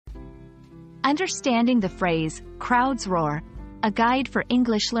Understanding the phrase, crowds roar, a guide for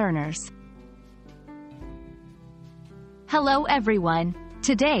English learners. Hello everyone.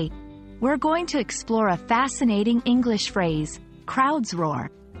 Today, we're going to explore a fascinating English phrase, crowds roar.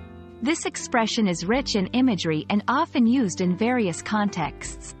 This expression is rich in imagery and often used in various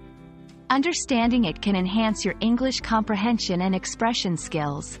contexts. Understanding it can enhance your English comprehension and expression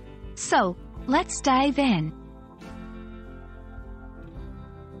skills. So, let's dive in.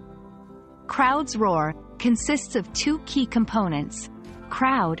 Crowds roar consists of two key components,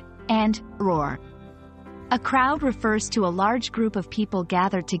 crowd and roar. A crowd refers to a large group of people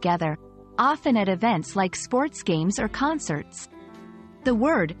gathered together, often at events like sports games or concerts. The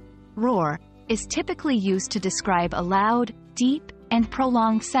word roar is typically used to describe a loud, deep, and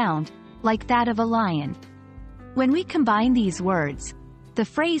prolonged sound, like that of a lion. When we combine these words, the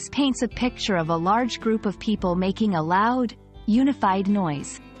phrase paints a picture of a large group of people making a loud, unified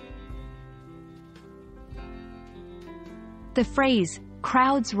noise. The phrase,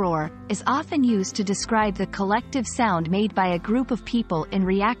 crowds roar, is often used to describe the collective sound made by a group of people in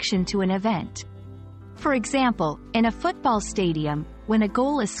reaction to an event. For example, in a football stadium, when a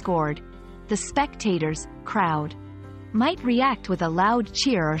goal is scored, the spectators, crowd, might react with a loud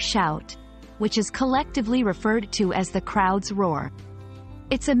cheer or shout, which is collectively referred to as the crowd's roar.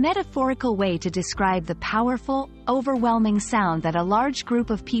 It's a metaphorical way to describe the powerful, overwhelming sound that a large group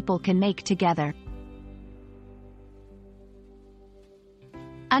of people can make together.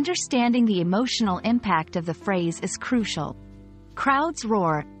 Understanding the emotional impact of the phrase is crucial. Crowds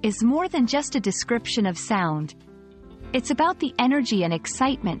roar is more than just a description of sound. It's about the energy and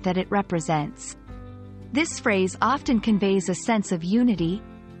excitement that it represents. This phrase often conveys a sense of unity,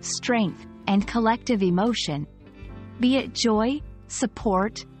 strength, and collective emotion, be it joy,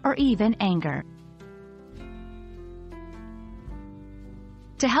 support, or even anger.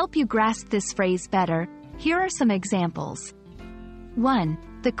 To help you grasp this phrase better, here are some examples. 1.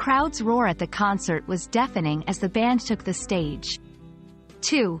 The crowd's roar at the concert was deafening as the band took the stage.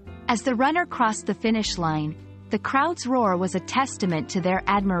 2. As the runner crossed the finish line, the crowd's roar was a testament to their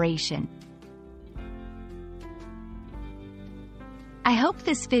admiration. I hope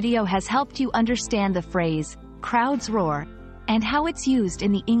this video has helped you understand the phrase, crowd's roar, and how it's used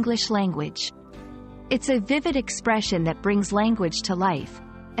in the English language. It's a vivid expression that brings language to life,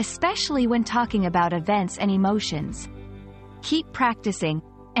 especially when talking about events and emotions. Keep practicing,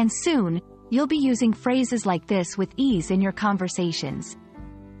 and soon, you'll be using phrases like this with ease in your conversations.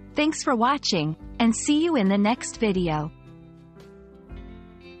 Thanks for watching, and see you in the next video.